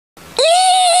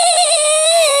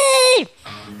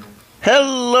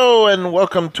Hello and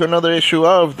welcome to another issue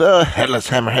of the Headless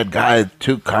Hammerhead Guide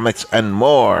to Comics and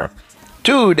More.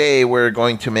 Today we're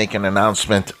going to make an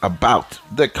announcement about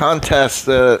the contest,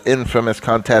 the infamous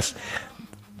contest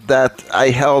that I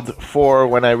held for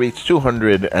when I reached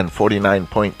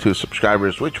 249.2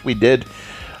 subscribers, which we did.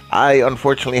 I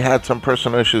unfortunately had some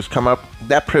personal issues come up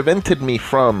that prevented me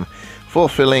from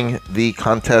fulfilling the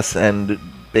contest and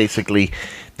basically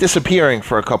disappearing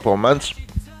for a couple of months.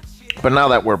 But now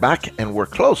that we're back and we're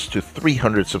close to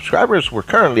 300 subscribers, we're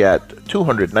currently at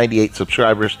 298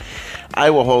 subscribers,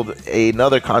 I will hold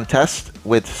another contest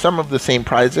with some of the same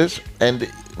prizes and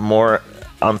more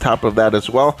on top of that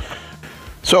as well.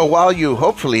 So while you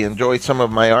hopefully enjoy some of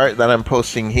my art that I'm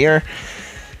posting here,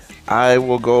 I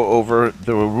will go over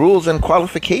the rules and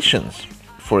qualifications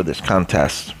for this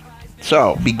contest.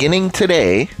 So beginning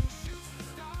today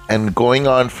and going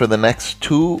on for the next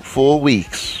 2 full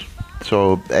weeks,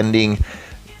 so ending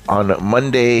on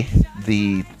Monday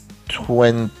the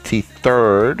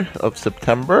 23rd of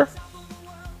September,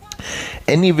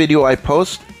 any video I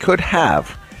post could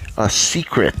have a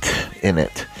secret in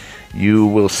it. You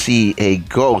will see a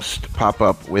ghost pop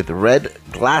up with red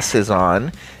glasses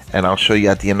on, and I'll show you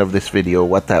at the end of this video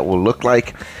what that will look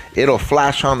like. It'll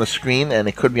flash on the screen, and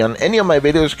it could be on any of my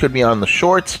videos, could be on the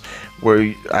shorts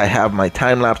where I have my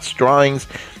time-lapse drawings,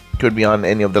 could be on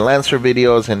any of the Lancer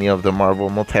videos, any of the Marvel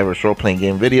Multiverse role-playing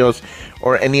game videos,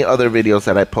 or any other videos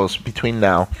that I post between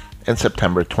now and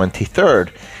September 23rd.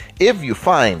 If you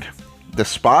find the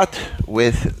spot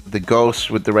with the ghost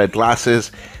with the red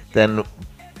glasses, then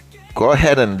go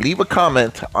ahead and leave a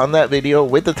comment on that video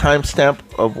with the timestamp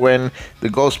of when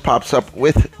the ghost pops up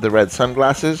with the red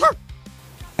sunglasses.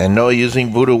 And no,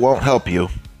 using voodoo won't help you.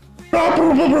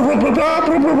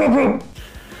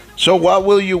 So what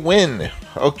will you win?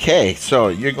 Okay, so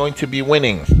you're going to be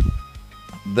winning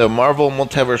the Marvel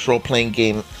Multiverse role-playing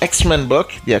game X-Men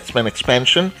book, the X-Men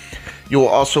expansion. You will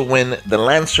also win the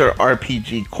Lancer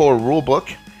RPG core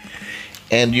rulebook,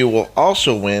 and you will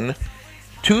also win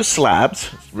 2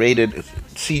 slabs rated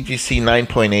CGC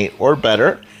 9.8 or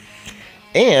better,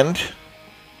 and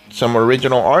some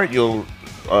original art. You'll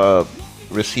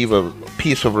receive a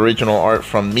piece of original art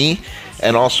from me,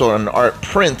 and also an art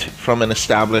print from an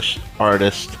established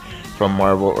artist from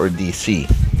Marvel or DC.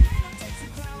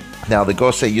 Now the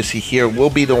ghost that you see here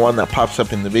will be the one that pops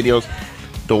up in the videos.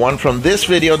 The one from this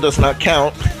video does not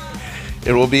count.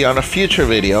 It will be on a future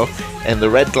video, and the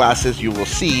red glasses you will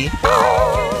see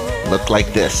look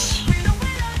like this.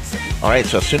 Alright,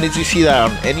 so as soon as you see that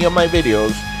on any of my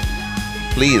videos,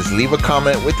 please leave a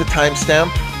comment with the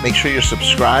timestamp. Make sure you're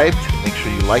subscribed, make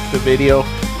sure you like the video,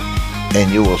 and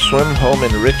you will swim home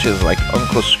in riches like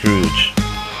Uncle Scrooge.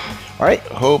 Alright,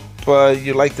 hope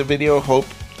you liked the video, hope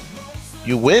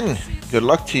you win. Good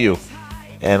luck to you,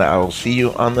 and I will see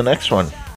you on the next one.